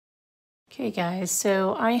Okay guys,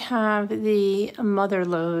 so I have the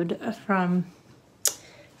Motherlode from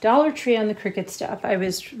Dollar Tree on the Cricut stuff. I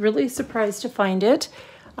was really surprised to find it.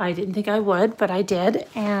 I didn't think I would, but I did,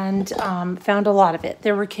 and found a lot of it.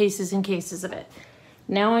 There were cases and cases of it.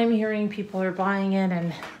 Now I'm hearing people are buying it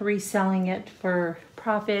and reselling it for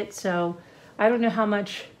profit, so I don't know how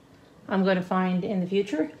much I'm going to find in the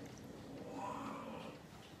future.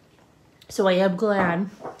 So I am glad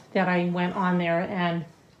that I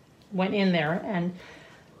went in there and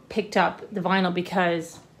picked up the vinyl,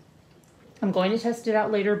 because I'm going to test it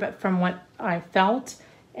out later, but from what I felt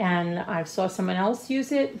and I saw someone else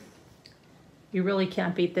use it, you really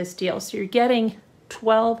can't beat this deal. So you're getting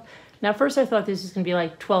 12. Now first I thought this was going to be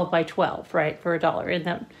like 12 by 12, right, for $1. And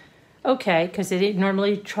then, okay, because they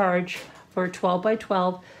normally charge for a 12 by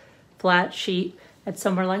 12 flat sheet at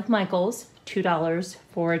somewhere like Michael's, $2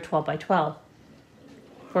 for a 12 by 12.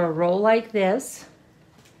 For a roll like this,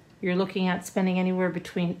 you're looking at spending anywhere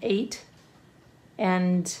between $8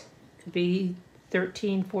 and could be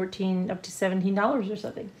 $13, $14, up to $17 or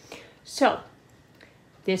something. So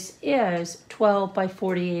this is 12 by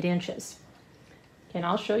 48 inches. And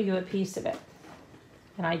I'll show you a piece of it.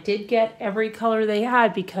 And I did get every color they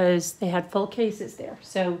had because they had full cases there.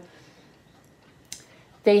 So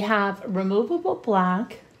they have removable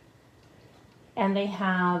black, and they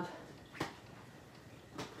have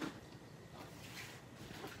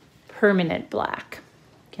permanent black.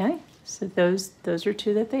 Okay, so those are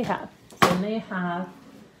two that they have. Then they have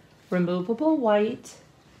removable white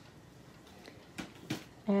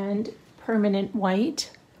and permanent white.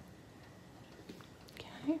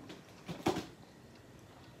 Okay.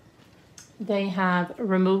 They have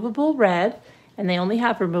removable red, and they only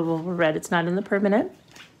have removable red. It's not in the permanent.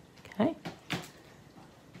 Okay.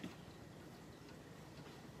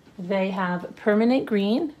 They have permanent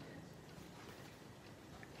green.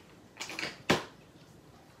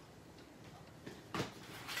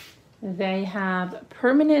 They have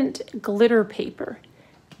permanent glitter paper.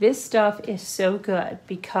 This stuff is so good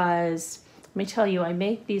because, let me tell you, I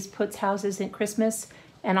make these puts houses at Christmas,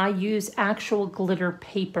 and I use actual glitter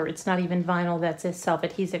paper. It's not even vinyl, that's a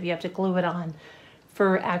self-adhesive. You have to glue it on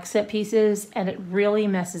for accent pieces, and it really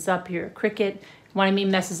messes up your Cricut. When I mean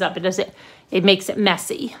messes up, it makes it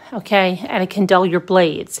messy, okay? And it can dull your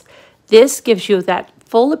blades. This gives you that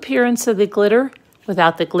full appearance of the glitter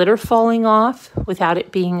without the glitter falling off, without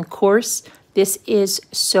it being coarse. This is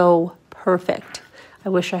so perfect. I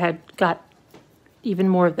wish I had got even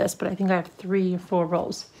more of this, but I think I have 3 or 4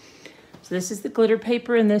 rolls. So this is the glitter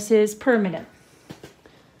paper, and this is permanent.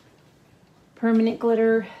 Permanent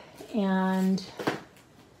glitter, and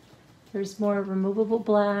there's more removable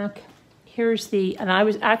black. Here's the, and I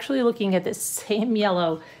was actually looking at this same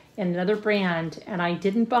yellow in another brand, and I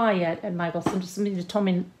didn't buy it at Michael's. Somebody just told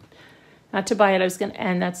me not to buy it. I was gonna,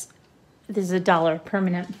 and this is $1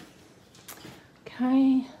 permanent.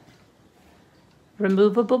 Okay.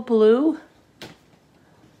 Removable blue.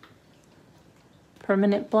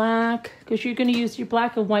 Permanent black, because you're gonna use your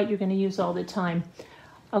black and white, you're gonna use all the time.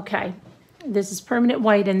 Okay, this is permanent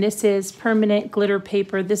white, and this is permanent glitter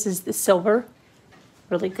paper. This is the silver.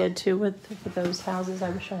 Really good too with those houses.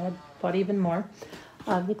 I wish I had bought even more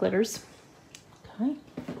of the glitters. Okay.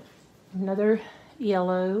 Another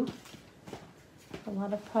yellow. A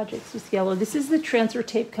lot of projects with yellow. This is the transfer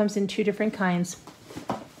tape, comes in 2 different kinds.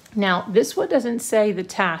 Now, this one doesn't say the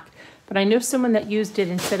tack, but I know someone that used it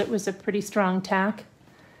and said it was a pretty strong tack.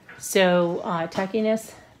 So,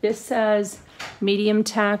 tackiness. This says medium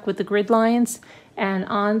tack with the grid lines, and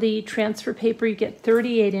on the transfer paper you get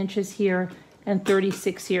 38 inches here and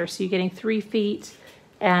 36 here. So you're getting 3 feet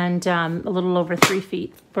and a little over 3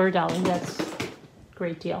 feet for $1. That's a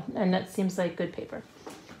great deal, and that seems like good paper.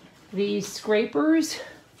 These scrapers,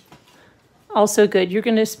 also good. You're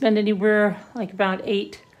going to spend anywhere like about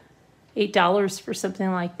 $8 for something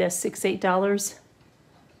like this, $6, $8,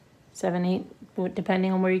 $7, $8,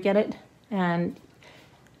 depending on where you get it. And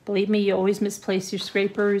believe me, you always misplace your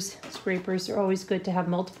scrapers. Scrapers are always good to have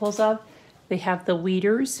multiples of. They have the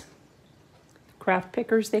weeders, craft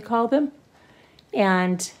pickers they call them.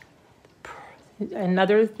 And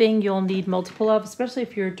another thing you'll need multiple of, especially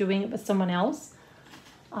if you're doing it with someone else.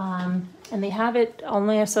 And they have it,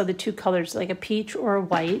 only I saw the 2 colors, like a peach or a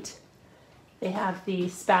white. They have the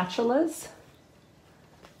spatulas,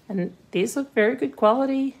 and these look very good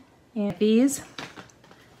quality. And these, and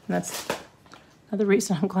that's another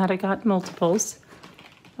reason I'm glad I got multiples.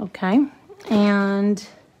 Okay, and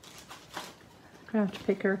craft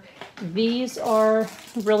picker. These are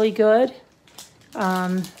really good.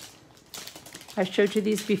 I've showed you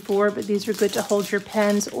these before, but these are good to hold your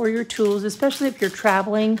pens or your tools, especially if you're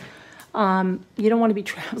traveling. You don't want to be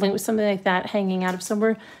traveling with something like that hanging out of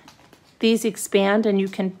somewhere. These expand and you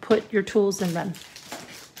can put your tools in them.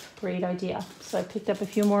 Great idea. So I picked up a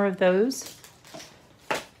few more of those.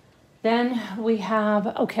 Then we have,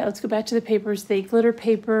 okay, let's go back to the papers. The glitter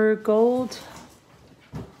paper gold.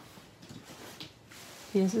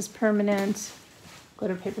 This is permanent.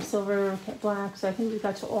 Glitter paper silver, black. So I think we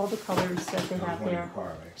got to all the colors that they have there.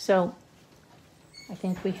 So I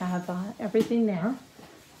think we have everything there.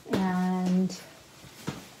 And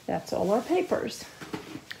that's all our papers.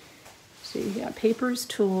 So you got papers,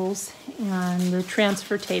 tools, and the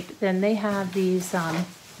transfer tape. Then they have these,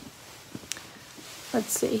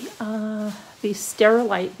 let's see, these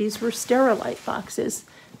Sterilite. These were Sterilite boxes.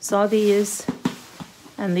 Saw these,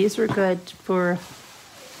 and these were good for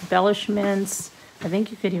embellishments. I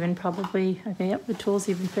think you could even probably, I think the tools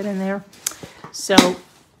even fit in there. So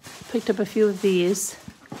picked up a few of these.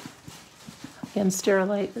 Again,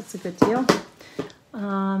 Sterilite, that's a good deal.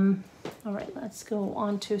 All right, let's go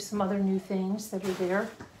on to some other new things that are there.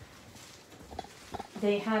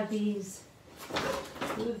 They have these,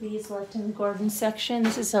 two of these left in the garden section.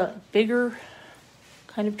 This is a bigger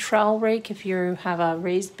kind of trowel rake if you have a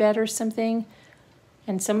raised bed or something.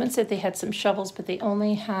 And someone said they had some shovels, but they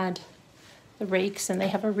only had the rakes, and they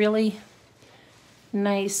have a really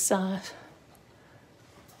nice, almost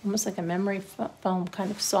like a memory foam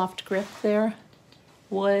kind of soft grip there.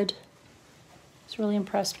 Wood. I was really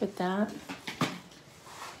impressed with that.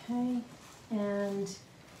 Okay, and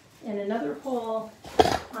in another haul,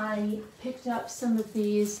 I picked up some of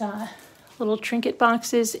these little trinket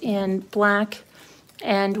boxes in black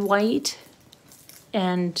and white,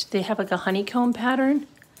 and they have like a honeycomb pattern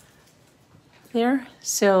there.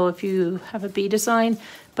 So if you have a bee design,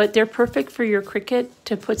 but they're perfect for your Cricut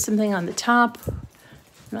to put something on the top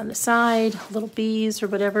and on the side, little bees or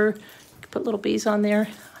whatever. You could put little bees on there.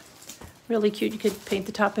 Really cute. You could paint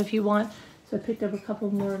the top if you want. So I picked up a couple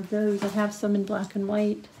more of those. I have some in black and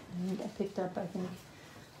white. And I picked up, I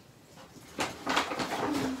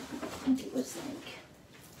think it was like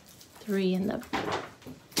 3 in the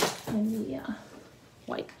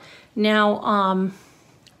white. Now,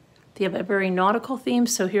 they have a very nautical theme.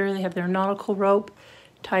 So here they have their nautical rope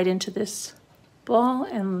tied into this ball,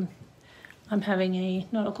 and I'm having a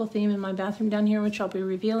nautical theme in my bathroom down here, which I'll be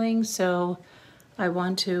revealing. So I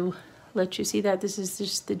want to let you see that. This is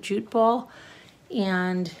just the jute ball,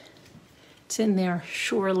 and it's in their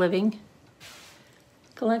Shore Living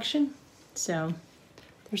collection. So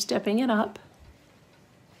they're stepping it up.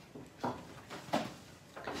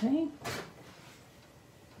 Okay.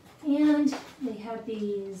 And they have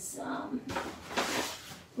these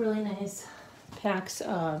really nice packs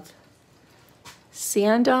of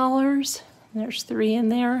sand dollars. There's 3 in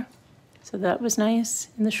there. So that was nice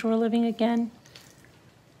in the Shore Living again.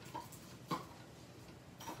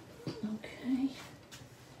 Okay.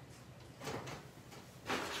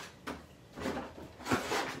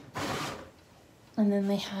 And then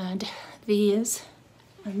they had these.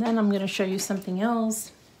 And then I'm going to show you something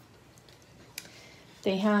else.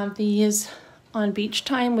 They have these on beach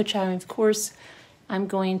time, which of course, I'm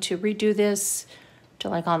going to redo this to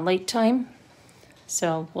like on lake time.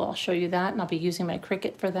 So I'll show you that, and I'll be using my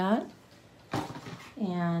Cricut for that.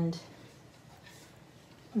 And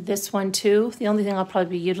this one too. The only thing I'll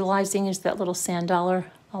probably be utilizing is that little sand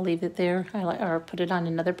dollar. I'll leave it there, or put it on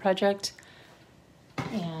another project.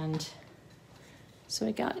 And so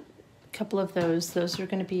I got a couple of those. Those are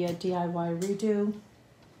going to be a DIY redo.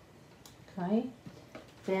 Okay.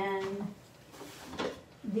 Then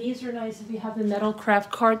these are nice if you have the metal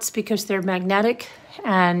craft carts because they're magnetic,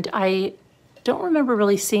 and I don't remember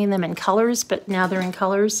really seeing them in colors, but now they're in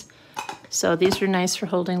colors. So these are nice for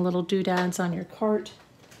holding little doodads on your cart.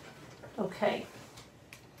 Okay.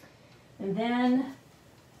 And then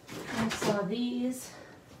I saw these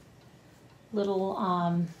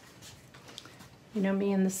little, you know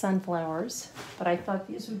me and the sunflowers, but I thought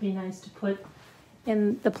these would be nice to put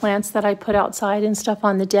in the plants that I put outside and stuff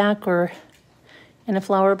on the deck or in a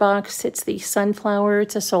flower box. It's the sunflower,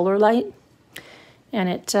 it's a solar light, and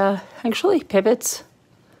it actually pivots.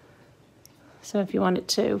 So if you wanted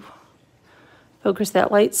to focus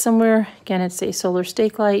that light somewhere, again, it's a solar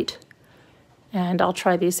stake light. And I'll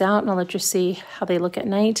try these out and I'll let you see how they look at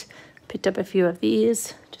night. Picked up a few of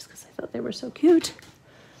these just because I thought they were so cute.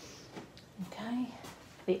 Okay,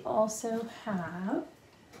 they also have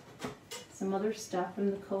some other stuff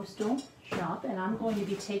from the coastal shop, and I'm going to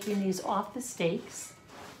be taking these off the stakes.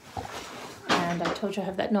 And I told you I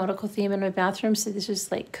have that nautical theme in my bathroom, so this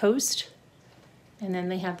is like coast. And then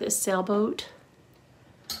they have this sailboat.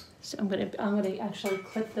 So I'm gonna actually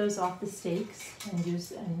clip those off the stakes and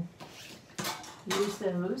use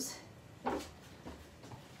those.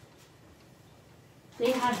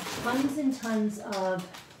 They had tons and tons of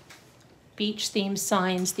beach themed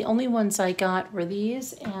signs. The only ones I got were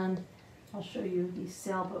these, and I'll show you these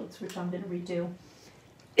sailboats, which I'm going to redo.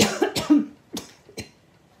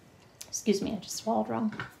 Excuse me, I just swallowed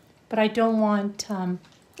wrong. But I don't want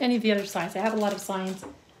any of the other signs. I have a lot of signs.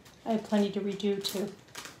 I have plenty to redo too.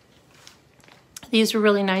 These were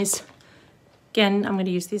really nice. Again, I'm going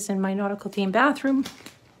to use these in my nautical theme bathroom.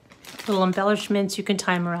 Little embellishments. You can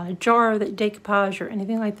tie them around a jar, the decoupage, or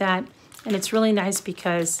anything like that. And it's really nice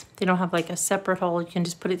because they don't have like a separate hole. You can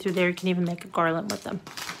just put it through there. You can even make a garland with them.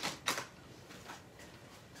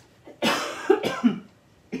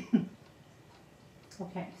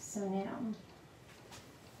 Okay, so now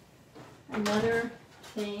another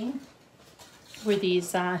thing were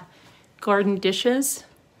these garden dishes.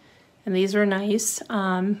 And these are nice. You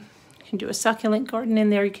can do a succulent garden in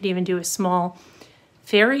there. You could even do a small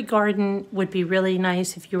fairy garden. Would be really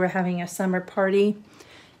nice if you were having a summer party.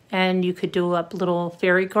 And you could do up little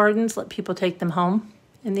fairy gardens, let people take them home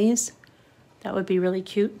in these. That would be really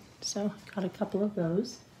cute. So got a couple of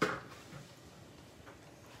those.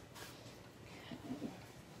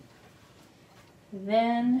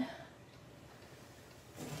 Then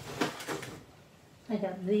I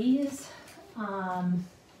got these for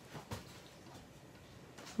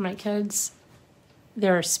my kids.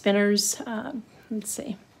 There are spinners. Let's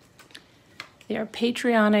see. They are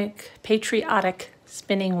patriotic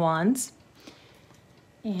spinning wands.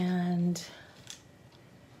 And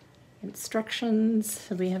instructions.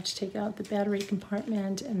 So we have to take out the battery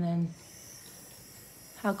compartment, and then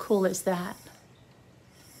how cool is that?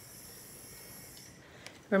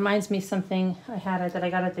 Reminds me of something that I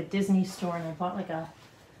got at the Disney store, and I bought like a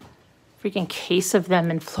freaking case of them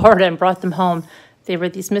in Florida and brought them home. They were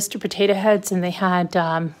these Mr. Potato Heads, and they had,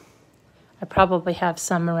 I probably have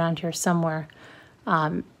some around here somewhere,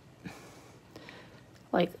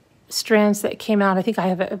 like strands that came out. I think I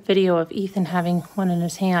have a video of Ethan having one in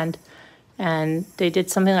his hand, and they did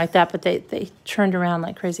something like that, but they turned around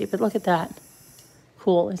like crazy. But look at that.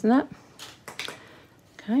 Cool, isn't that?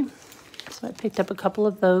 Okay. So I picked up a couple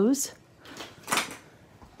of those.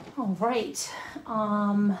 All right.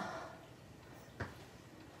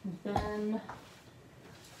 Then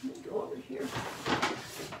let me go over here.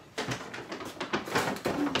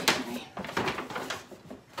 Okay.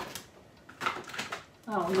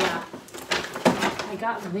 Oh yeah. I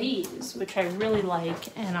got these, which I really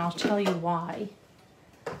like, and I'll tell you why.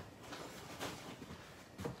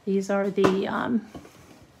 These are the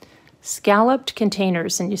scalloped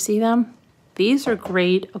containers, and you see them? These are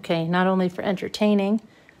great, okay, not only for entertaining,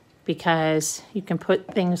 because you can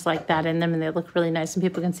put things like that in them and they look really nice and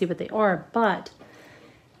people can see what they are, but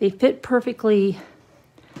they fit perfectly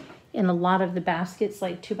in a lot of the baskets,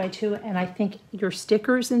 like 2x2, and I think your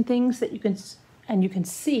stickers and things that you can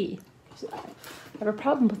see. I have a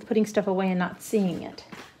problem with putting stuff away and not seeing it.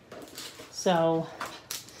 So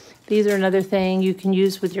these are another thing you can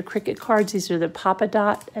use with your Cricut cards. These are the Papa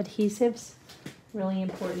Dot adhesives, really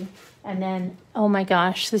important. And then, oh my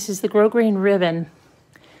gosh, this is the grosgrain ribbon.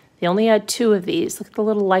 They only had 2 of these. Look at the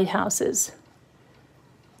little lighthouses.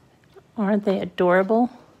 Aren't they adorable?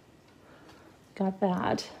 Got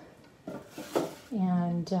that.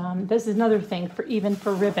 And this is another thing for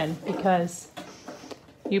ribbon, because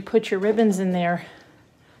you put your ribbons in there,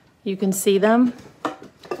 you can see them.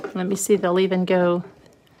 Let me see, they'll even go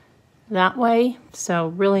that way. So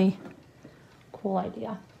really cool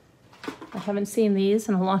idea. I haven't seen these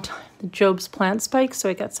in a long time. The Job's plant spikes, so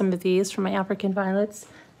I got some of these for my African violets.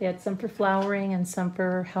 They had some for flowering and some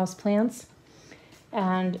for house plants.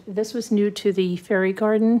 And this was new to the fairy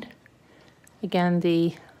garden. Again,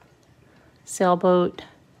 the sailboat.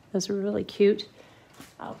 Those are really cute.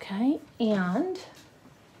 Okay, and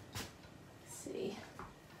let's see.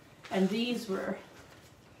 And these were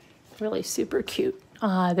really super cute.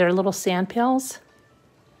 They're little sand pails.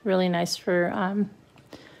 Really nice for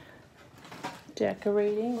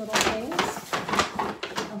decorating little things.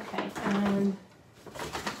 Okay, and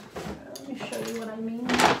let me show you what I mean.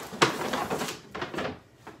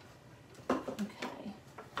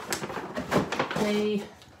 Okay. They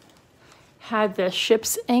had the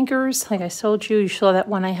ship's anchors, like I told you. You saw that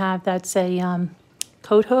one I have. That's a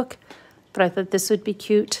coat hook, but I thought this would be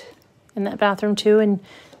cute in that bathroom too. And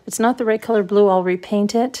it's not the right color blue. I'll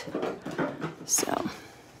repaint it. So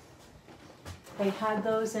they had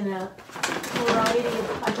those in a variety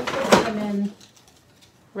of, I think they had them in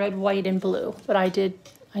red, white, and blue. But I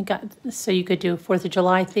got, so you could do 4th of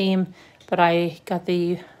July theme, but I got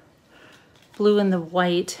the blue and the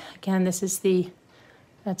white. Again, this is the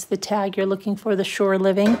That's the tag you're looking for, the Shore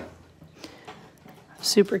Living.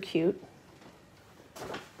 Super cute. Okay,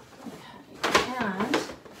 and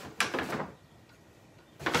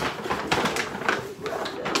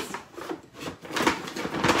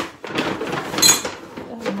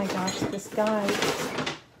oh my gosh, this guy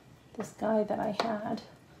that I had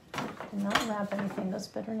did not wrap anything. Those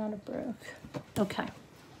better not have broke. Okay,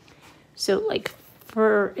 so like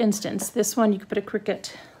for instance, this one you could put a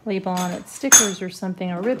Cricut label on it, stickers or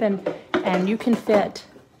something, or ribbon, and you can fit.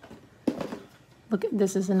 Look,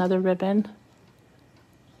 this is another ribbon.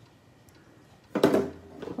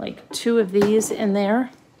 Like 2 of these in there.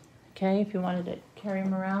 Okay, if you wanted to carry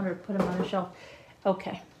them around or put them on a shelf.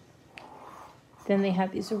 Okay. Then they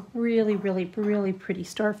have these really, really, really pretty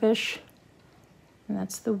starfish. And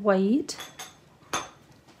that's the white.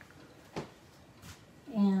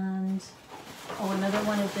 And, oh, another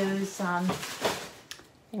one of those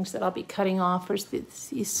things that I'll be cutting off is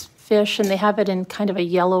these fish, and they have it in kind of a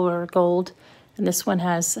yellow or gold. And this one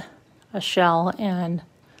has a shell and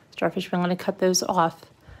starfish. I'm going to cut those off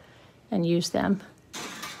and use them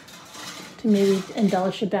to maybe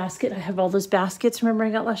embellish a basket. I have all those baskets, remember I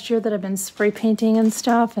got last year, that I've been spray painting and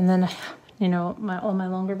stuff. And then, you know, all my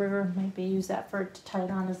longer burger, maybe use that to tie it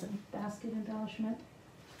on as a basket embellishment.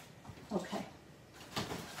 Okay.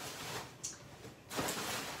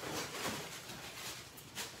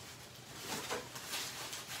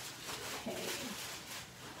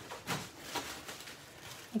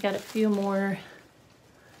 I got a few more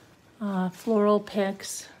floral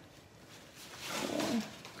picks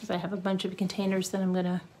because I have a bunch of containers that I'm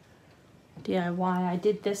gonna DIY. I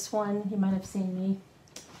did this one, you might have seen me.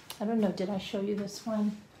 I don't know, did I show you this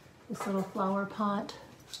one? This little flower pot.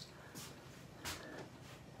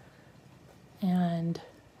 And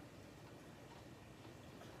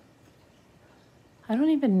I don't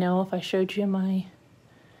even know if I showed you my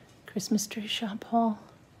Christmas tree shop haul.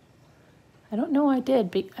 I don't know I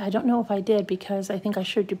did. I don't know if I did because I think I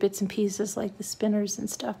showed you bits and pieces like the spinners and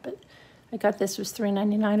stuff, but I got this was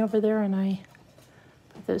 $3.99 over there and I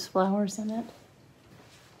put those flowers in it.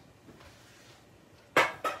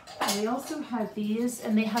 They also have these,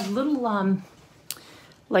 and they have little,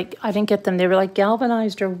 like, I didn't get them. They were like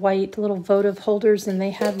galvanized or white little votive holders, and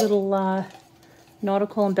they had little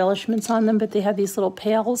nautical embellishments on them, but they have these little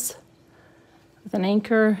pails with an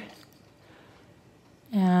anchor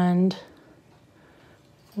and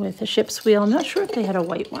with a ship's wheel. I'm not sure if they had a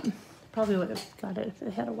white one. Probably would have got it if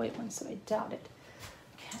they had a white one, so I doubt it.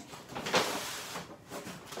 Okay.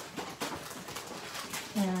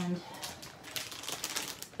 And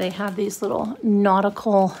they have these little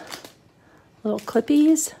nautical little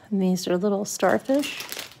clippies, and these are little starfish.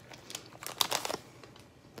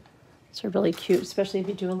 These are really cute, especially if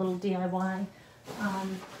you do a little DIY. I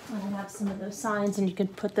have some of those signs, and you can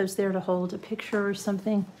put those there to hold a picture or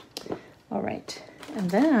something. All right, and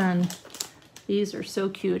then these are so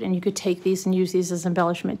cute, and you could take these and use these as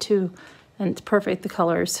embellishment too, and it's perfect, the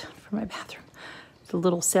colors for my bathroom. The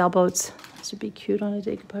little sailboats, this would be cute on a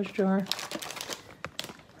decoupage jar.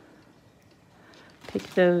 Pick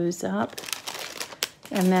those up.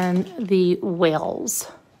 And then the whales,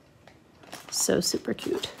 so super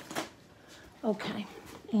cute. Okay,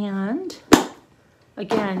 and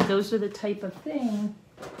again, those are the type of thing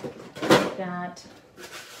that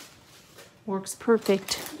works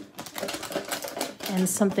perfect in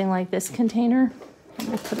something like this container. Let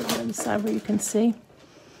me put it on the side where you can see.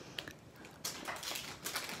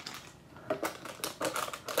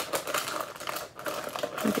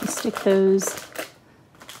 You can stick those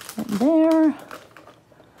in there,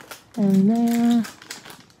 and there,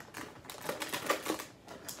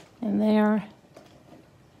 and there.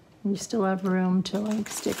 And you still have room to like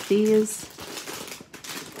stick these.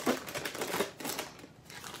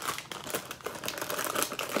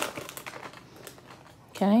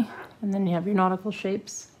 Okay, and then you have your nautical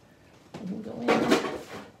shapes. You can go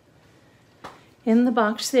in the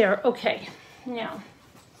box there. Okay, now.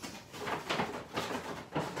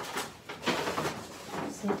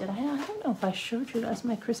 See, I don't know if I showed you guys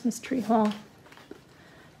my Christmas tree haul.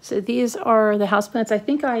 So these are the houseplants. I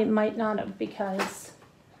think I might not have because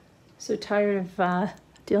I'm so tired of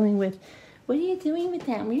dealing with, what are you doing with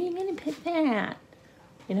that? Where are you going to put that?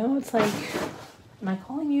 You know, it's like, am I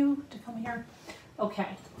calling you to come here? Okay.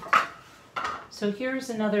 So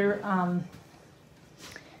here's another,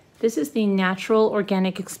 this is the Natural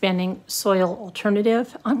Organic Expanding Soil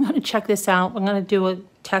Alternative. I'm going to check this out. I'm going to do a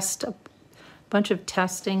bunch of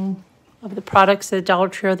testing of the products at Dollar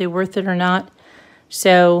Tree. Are they worth it or not?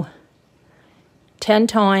 So 10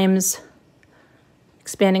 times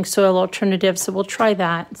expanding soil alternatives. So we'll try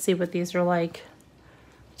that and see what these are like.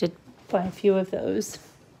 did buy a few of those.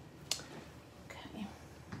 Okay.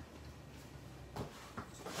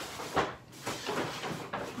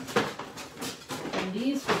 And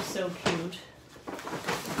these were so cute.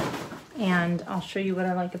 And I'll show you what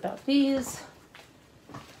I like about these.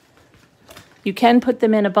 You can put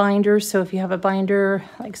them in a binder, so if you have a binder,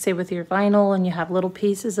 like say with your vinyl and you have little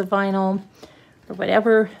pieces of vinyl or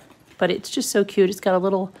whatever, but it's just so cute. It's got a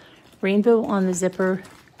little rainbow on the zipper.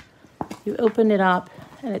 You open it up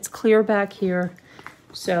and it's clear back here.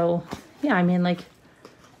 So yeah, I mean, like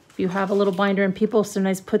if you have a little binder, and people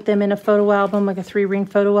sometimes put them in a photo album, like a 3-ring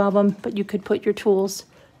photo album, but you could put your tools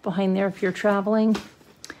behind there if you're traveling.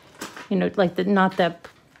 You know, like not the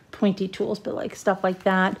pointy tools, but like stuff like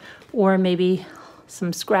that, or maybe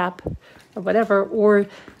some scrap or whatever, or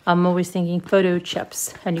I'm always thinking photo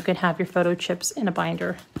chips, and you can have your photo chips in a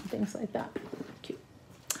binder and things like that. Cute.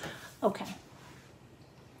 Okay.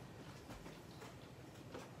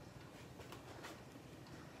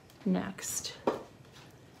 Next.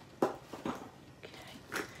 Okay.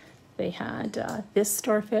 They had this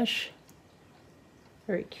starfish.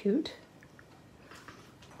 Very cute.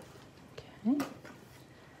 Okay.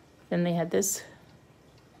 Then they had this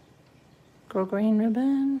grosgrain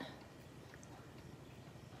ribbon.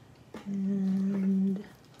 And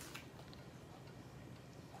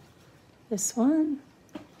this one.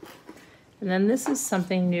 And then this is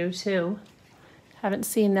something new too. Haven't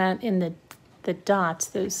seen that in the dots,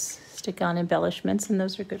 those stick-on embellishments, and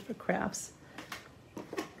those are good for crafts.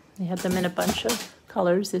 They have them in a bunch of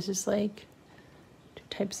colors. This is like 2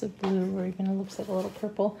 types of blue, or even it looks like a little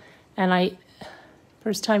purple. And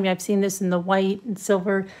first time I've seen this in the white and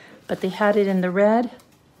silver, but they had it in the red,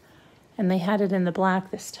 and they had it in the black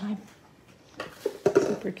this time.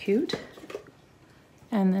 Super cute.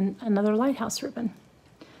 And then another lighthouse ribbon.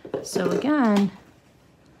 So again,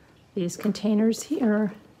 these containers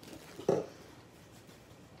here,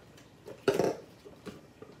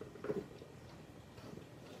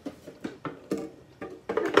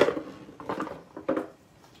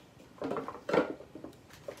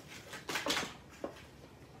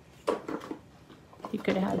 you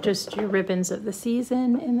could have just your ribbons of the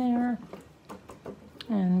season in there,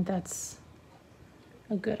 and that's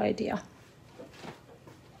a good idea.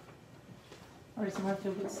 Or as Martha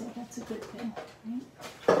would say, that's a good thing, right?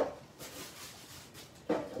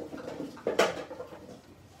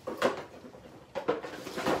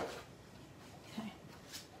 Okay.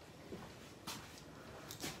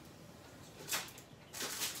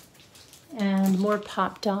 And more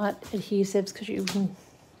pop dot adhesives, because you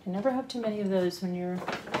never have too many of those when you're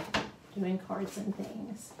doing cards and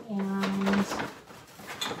things. And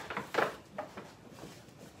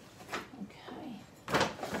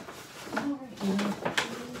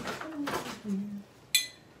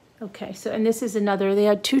okay, so, and this is another, they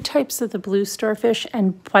had 2 types of the blue starfish,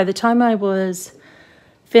 and by the time I was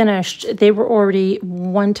finished, they were already,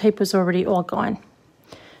 one type was already all gone.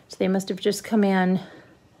 So they must have just come in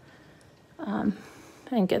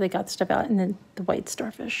and they got stuff out, and then the white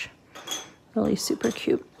starfish. Really super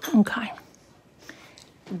cute. Okay.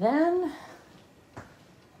 Then,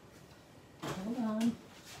 hold on.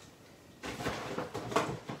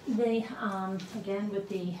 They, again, with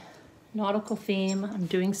the nautical theme, I'm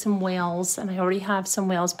doing some whales, and I already have some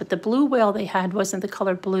whales, but the blue whale they had wasn't the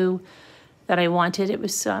color blue that I wanted. It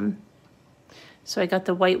was, so I got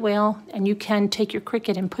the white whale, and you can take your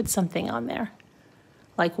Cricut and put something on there,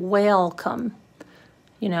 like whale come,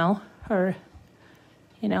 you know, or,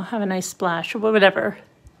 you know, have a nice splash, or whatever.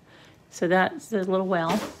 So that's the little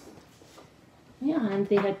whale. Yeah, and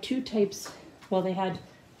they had 2 types, well, they had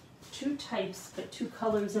 2 types, but 2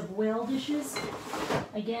 colors of whale dishes.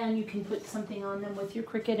 Again, you can put something on them with your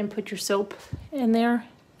Cricut and put your soap in there.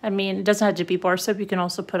 I mean, it doesn't have to be bar soap. You can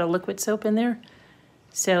also put a liquid soap in there.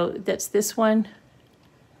 So that's this one.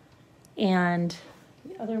 And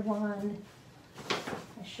the other one,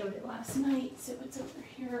 I showed it last night, so it's over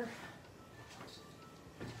here.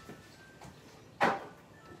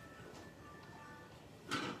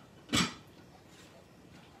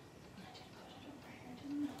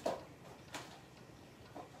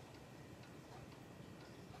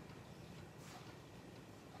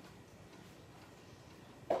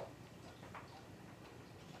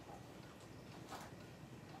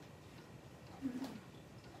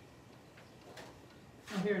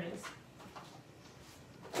 Here it is.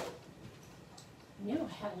 I knew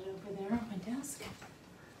I had it over there on my desk.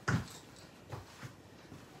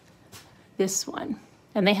 This one.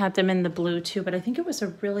 And they had them in the blue too, but I think it was a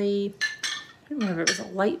really, I don't remember if it was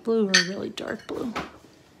a light blue or a really dark blue.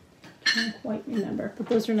 Can't quite remember, but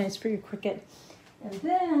those are nice for your Cricut. And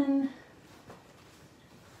then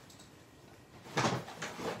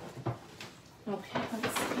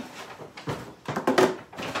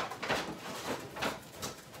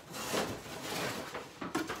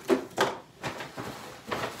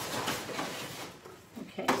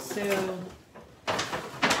So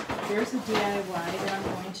here's a DIY that I'm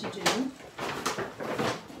going to do.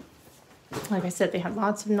 Like I said, they had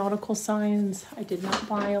lots of nautical signs. I did not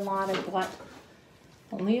buy a lot. I bought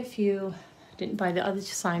only a few. I didn't buy the other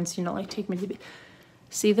signs, you know, like take me to the beach.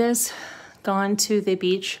 See this? Gone to the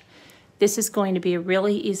beach. This is going to be a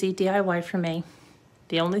really easy DIY for me.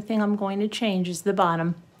 The only thing I'm going to change is the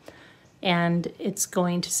bottom, and it's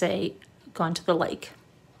going to say gone to the lake.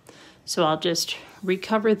 So I'll just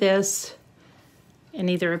recover this in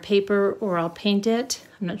either a paper or I'll paint it.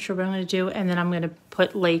 I'm not sure what I'm going to do. And then I'm going to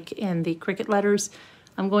put lake in the Cricut letters.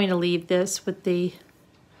 I'm going to leave this with the,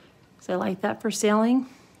 because I like that for sailing.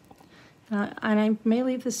 And I may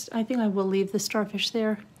leave this, I think I will leave the starfish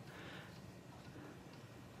there.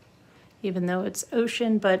 Even though it's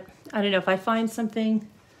ocean, but I don't know, if I find something,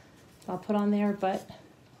 I'll put on there, but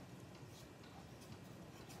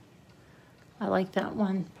I like that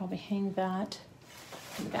one. Probably hang that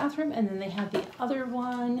in the bathroom. And then they have the other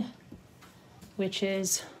one, which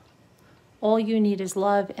is all you need is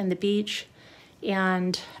love and the beach.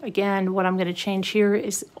 And again, what I'm going to change here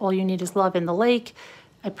is all you need is love in the lake.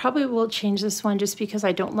 I probably will change this one just because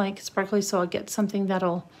I don't like sparkly, so I'll get something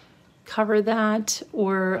that'll cover that,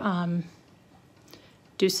 or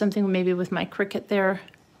do something maybe with my Cricut there.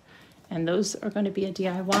 And those are going to be a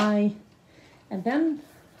DIY. And then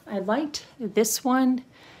I liked this one.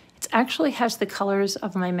 It actually has the colors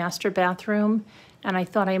of my master bathroom, and I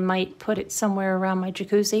thought I might put it somewhere around my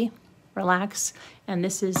jacuzzi, relax. And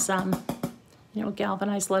this is, you know,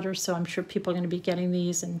 galvanized letters, so I'm sure people are going to be getting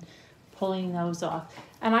these and pulling those off.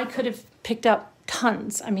 And I could have picked up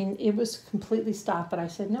tons. I mean, it was completely stocked, but I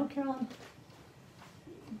said, no, Carolyn,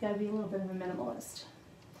 you've got to be a little bit of a minimalist.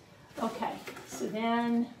 Okay, so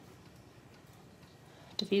then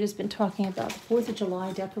Davita's been talking about the 4th of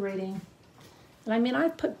July decorating. And I mean, I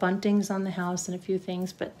put buntings on the house and a few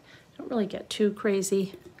things, but I don't really get too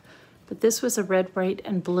crazy. But this was a red, white,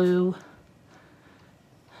 and blue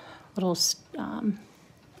little,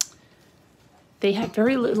 they had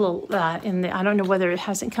very little in the, I don't know whether it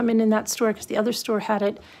hasn't come in that store because the other store had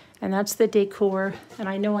it, and that's the Decor. And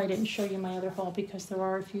I know I didn't show you my other haul because there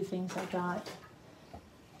are a few things I got.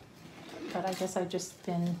 But I guess I've just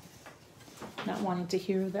been not wanting to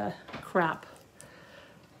hear the crap.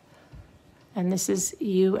 And this is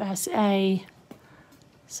USA,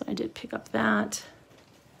 so I did pick up that.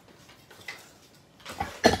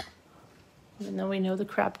 Even though we know the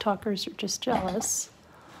crap talkers are just jealous.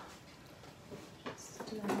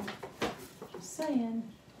 Just saying.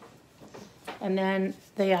 And then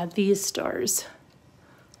they had these stars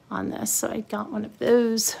on this, so I got one of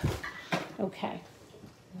those. Okay.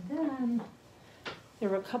 And then there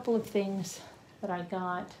were a couple of things that I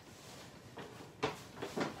got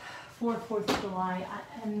for 4th of July,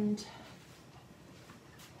 and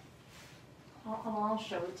I'll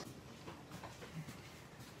show it.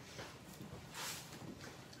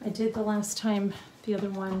 I did the last time, the other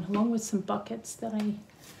one, along with some buckets that I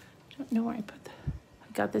don't know where I put them.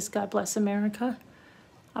 I got this God Bless America.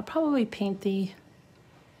 I'll probably paint the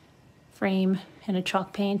frame in a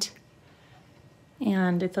chalk paint,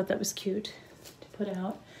 and I thought that was cute to put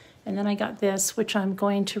out. And then I got this, which I'm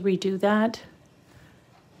going to redo that.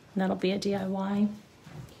 And that'll be a DIY.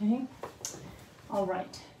 Okay. All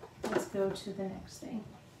right. Let's go to the next thing.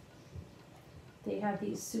 They have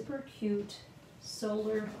these super cute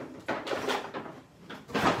solar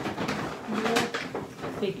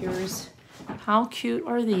figures. How cute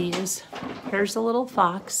are these? Here's a little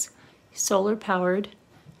fox, solar powered,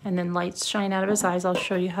 and then lights shine out of his eyes. I'll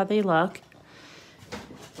show you how they look.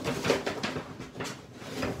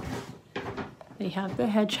 They have the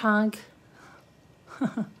hedgehog.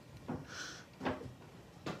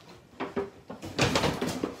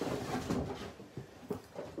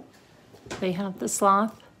 They have the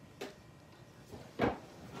sloth.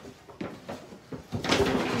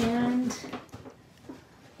 And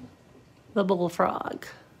the bullfrog.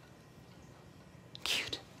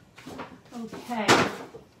 Cute. Okay.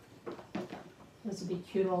 This would be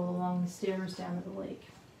cute all along the stairs down to the lake.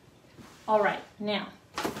 All right, now.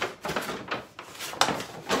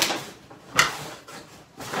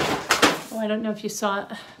 Oh, I don't know if you saw it,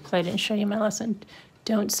 because I didn't show you my lesson.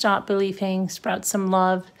 Don't stop believing, sprout some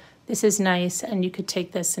love. This is nice, and you could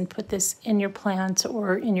take this and put this in your plants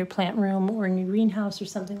or in your plant room or in your greenhouse or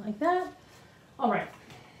something like that. All right.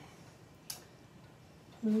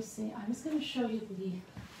 Let me see. I was going to show you the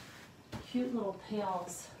cute little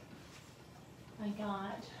pails I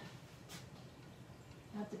got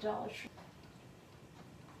at the Dollar Tree.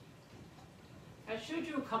 I showed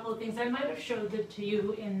you a couple of things. I might have showed it to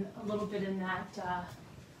you in a little bit in that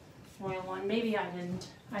foil one. Maybe I didn't.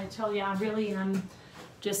 I tell you, I really am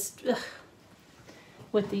just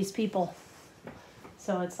with these people.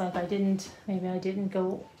 So it's like maybe I didn't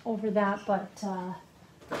go over that, but,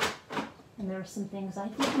 and there are some things I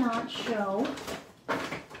did not show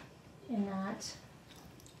in that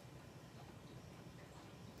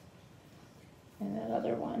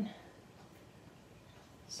other one.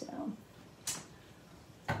 So,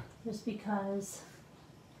 just because,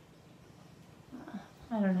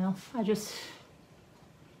 I don't know, I just,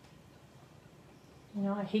 you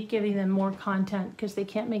know, I hate giving them more content because they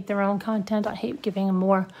can't make their own content. I hate giving them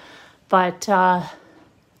more, but had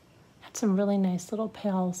some really nice little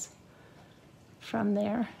pails from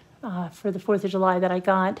there for the 4th of July that I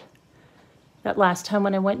got that last time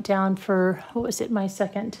when I went down for, what was it, my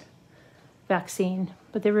second vaccine.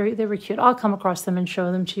 But they were cute. I'll come across them and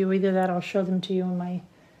show them to you. Either that or I'll show them to you in my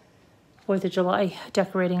 4th of July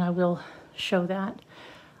decorating. I will show that.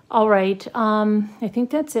 All right, I think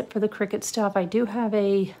that's it for the Cricut stuff. I do have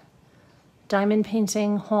a diamond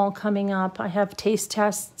painting haul coming up. I have taste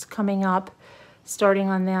tests coming up, starting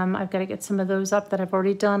on them. I've got to get some of those up that I've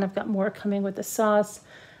already done. I've got more coming with the sauce.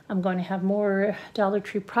 I'm going to have more Dollar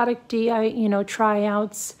Tree product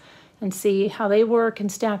tryouts and see how they work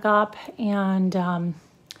and stack up. And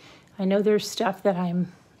I know there's stuff that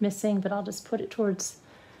I'm missing, but I'll just put it towards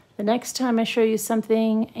the next time I show you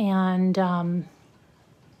something. And well,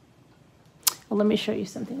 let me show you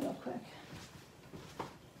something real quick.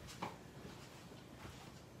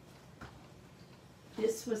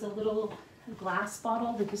 This was a little glass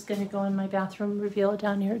bottle that is going to go in my bathroom reveal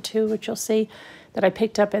down here too, which you'll see, that I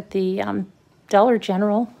picked up at the Dollar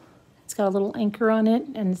General. It's got a little anchor on it,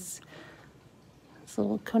 and it's a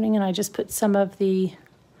little coating, and I just put some of the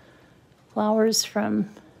flowers from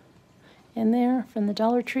in there from the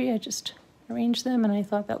Dollar Tree. I just arranged them, and I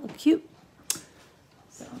thought that looked cute.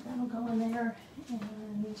 So that'll go in there,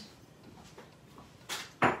 and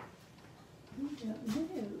I don't know.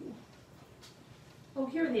 Oh,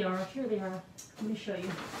 here they are, here they are. Let me show you.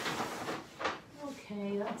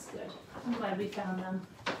 Okay, that's good. I'm glad we found them.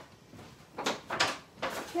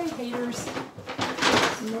 Okay, haters.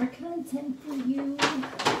 Some more content for you.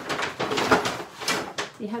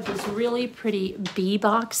 They have these really pretty bee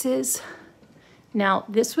boxes. Now,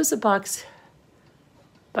 this was a box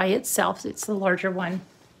by itself. It's the larger one.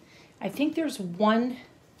 I think there's one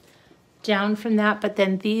down from that, but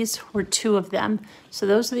then these were 2 of them. So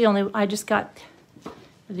those are the only, I just got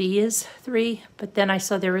these 3, but then I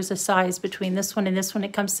saw there is a size between this one and this one.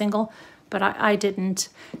 It comes single, but I didn't.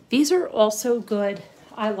 These are also good.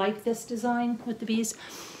 I like this design with the bees,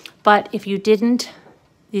 but if you didn't,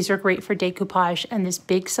 these are great for decoupage. And this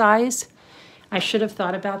big size, I should have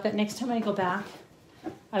thought about that. Next time I go back,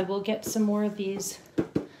 I will get some more of these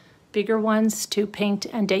bigger ones to paint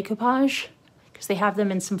and decoupage, because they have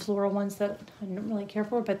them in some floral ones that I don't really care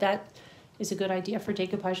for, but that is a good idea for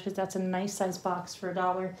decoupage because that's a nice size box for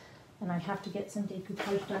 $1, and I have to get some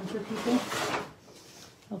decoupage done for people.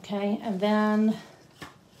 Okay, and then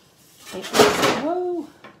they also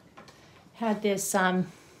had this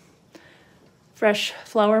fresh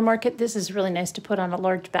flower market. This is really nice to put on a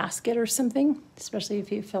large basket or something, especially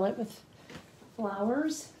if you fill it with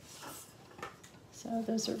flowers. So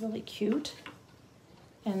those are really cute.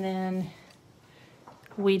 And then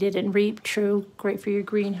weeded and reap, true, great for your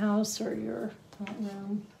greenhouse or your plant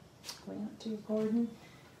room, going out to your garden.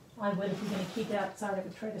 I would, if you're going to keep it outside, I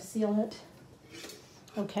would try to seal it.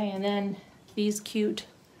 Okay, and then these cute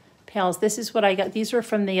pails. This is what I got. These were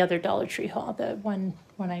from the other Dollar Tree haul, the one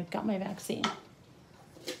when I got my vaccine.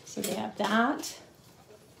 So they have that.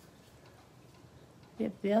 We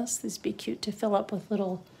have this. This would be cute to fill up with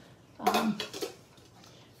little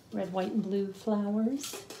red, white, and blue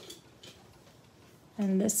flowers.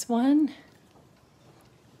 And this one,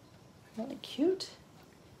 really cute.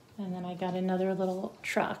 And then I got another little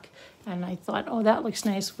truck, and I thought, oh, that looks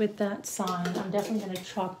nice with that sign. I'm definitely going to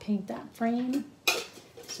chalk paint that frame.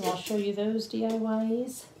 So I'll show you those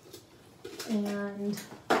DIYs. And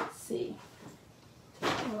let's see.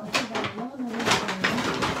 Well, I think I have one other thing.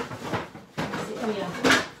 Let's see. Oh yeah,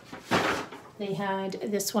 they had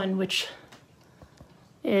this one, which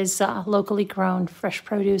is locally grown fresh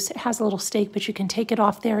produce. It has a little stake, but you can take it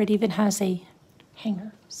off there. It even has a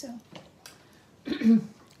hanger. So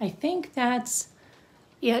I think that's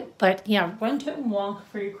it. But yeah, run, tote, and walk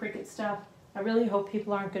for your Cricut stuff. I really hope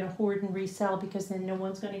people aren't going to hoard and resell, because then no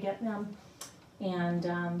one's going to get them. And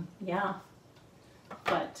yeah,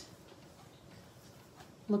 but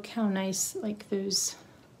look how nice, like those.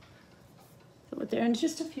 There, and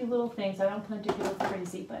just a few little things. I don't plan to go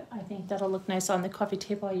crazy, but I think that'll look nice on the coffee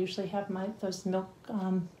table. I usually have those milk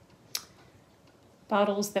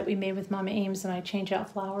bottles that we made with Mama Ames, and I change out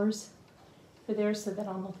flowers for there so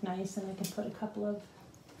that'll look nice, and I can put a couple of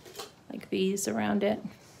like these around it.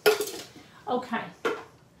 Okay,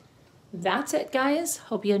 that's it, guys.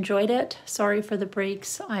 Hope you enjoyed it. Sorry for the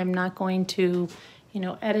breaks. I'm not going to, you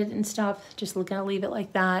know, edit and stuff. Just gonna leave it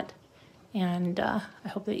like that. And I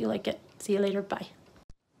hope that you like it. See you later. Bye.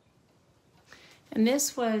 And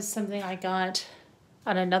this was something I got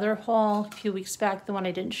on another haul a few weeks back, the one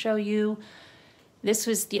I didn't show you. This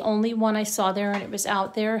was the only one I saw there, and it was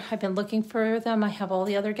out there. I've been looking for them. I have all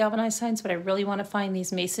the other galvanized signs, but I really want to find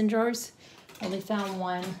these mason jars. I only found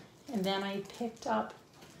one, and then I picked up.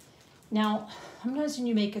 Now, sometimes when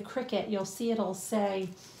you make a Cricut, you'll see it'll say,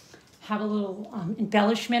 have a little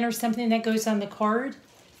embellishment or something that goes on the card.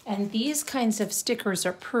 And these kinds of stickers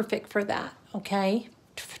are perfect for that, okay?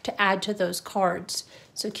 To add to those cards.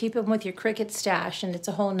 So keep them with your Cricut stash, and it's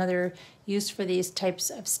a whole nother use for these types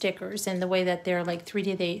of stickers, and the way that they're like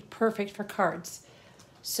 3D, they perfect for cards.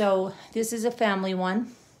 So this is a family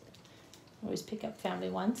one. I always pick up family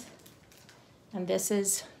ones. And this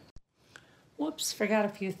is, whoops, forgot a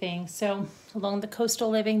few things. So along the coastal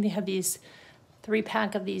living, they have these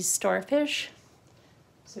 3-pack of these starfish.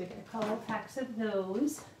 So we get a couple packs of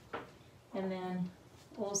those. And then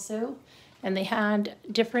also, and they had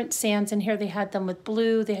different sands in here. They had them with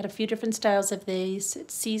blue. They had a few different styles of these. It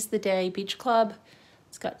Seize the Day Beach Club.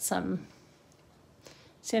 It's got some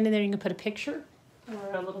sand in there. You can put a picture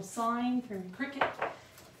or a little sign from your Cricut.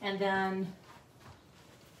 And then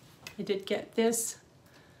I did get this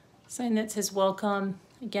sign that says welcome.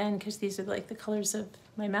 Again, because these are like the colors of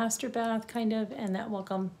my master bath, kind of. And that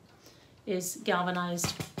welcome is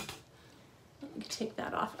galvanized. Let me take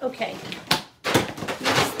that off. Okay.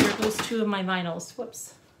 There goes 2 of my vinyls.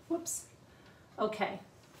 Whoops. Whoops. Okay.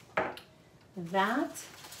 That.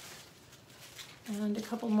 And a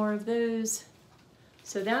couple more of those.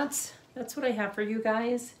 So that's what I have for you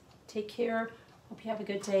guys. Take care. Hope you have a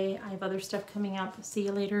good day. I have other stuff coming up. See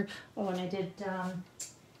you later. Oh, and I did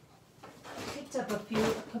picked up a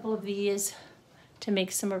couple of these to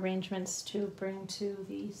make some arrangements to bring to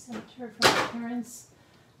the center for my parents.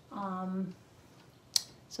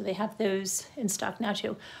 So they have those in stock now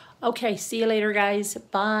too. Okay, see you later, guys.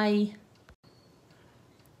 Bye.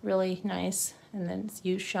 Really nice. And then it's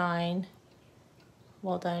You Shine.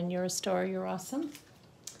 Well done. You're a star. You're awesome.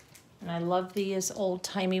 And I love these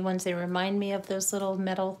old-timey ones. They remind me of those little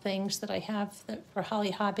metal things that I have that for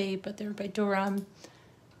Holly Hobby, but they're by Durham.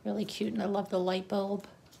 Really cute, and I love the light bulb.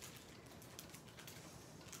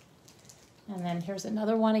 And then here's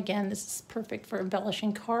another one. Again, this is perfect for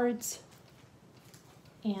embellishing cards.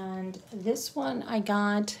 And this one I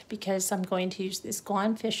got because I'm going to use this Go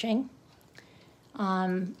On Fishing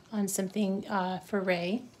on something for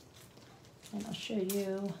Ray. And I'll show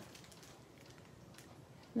you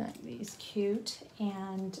that he's cute.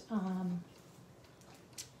 And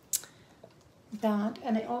that,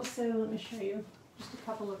 and I also, let me show you just a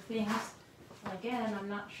couple of things. Again, I'm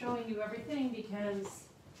not showing you everything because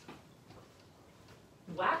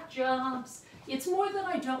whack jobs. It's more that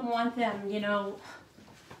I don't want them, you know,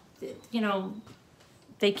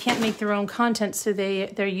 they can't make their own content, so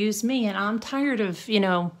they use me, and I'm tired of, you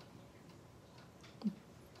know,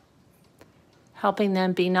 helping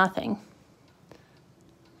them be nothing,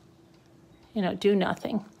 you know, do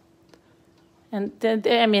nothing. And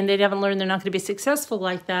I mean, they haven't learned they're not going to be successful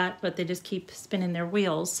like that, but they just keep spinning their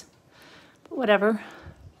wheels. But whatever.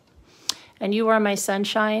 And you are my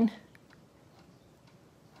sunshine.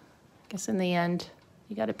 I guess in the end,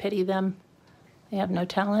 you got to pity them. They have no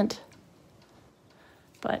talent.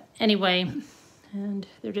 But anyway, and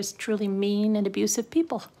they're just truly mean and abusive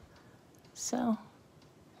people. So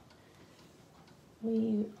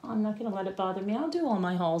I'm not going to let it bother me. I'll do all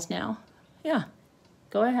my hauls now. Yeah,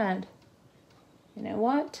 go ahead. You know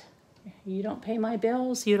what? You don't pay my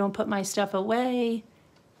bills. You don't put my stuff away.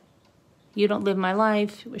 You don't live my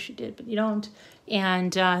life. I wish you did, but you don't.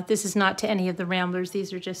 And this is not to any of the Ramblers.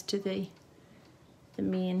 These are just to the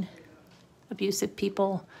mean, abusive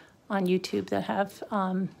people on YouTube that have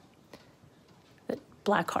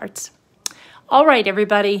black hearts. All right,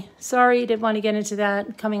 everybody. Sorry, didn't want to get into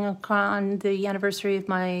that. Coming on the anniversary of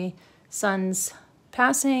my son's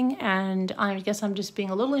passing, and I guess I'm just being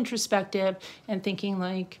a little introspective and thinking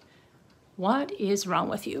like, what is wrong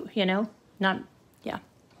with you? You know, yeah.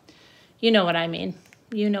 You know what I mean.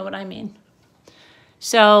 You know what I mean.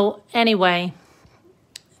 So anyway,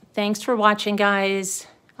 thanks for watching, guys.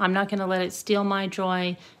 I'm not going to let it steal my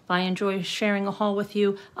joy. If I enjoy sharing a haul with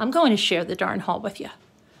you, I'm going to share the darn haul with you.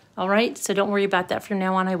 All right? So don't worry about that. From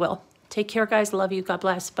now on, I will. Take care, guys. Love you. God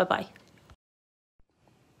bless. Bye-bye.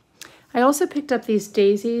 I also picked up these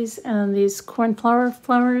daisies and these cornflower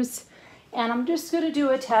flowers, and I'm just going to do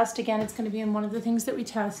a test. Again, it's going to be in one of the things that we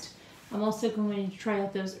test. I'm also going to try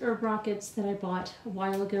out those herb rockets that I bought a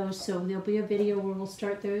while ago, so there'll be a video where we'll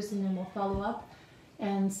start those and then we'll follow up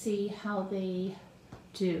and see how they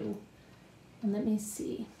do. And let me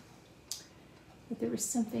see if there was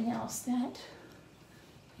something else that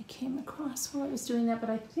I came across while I was doing that, but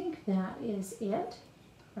I think that is it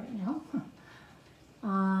right now.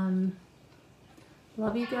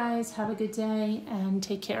 Love you guys, have a good day, and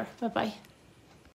take care. Bye-bye.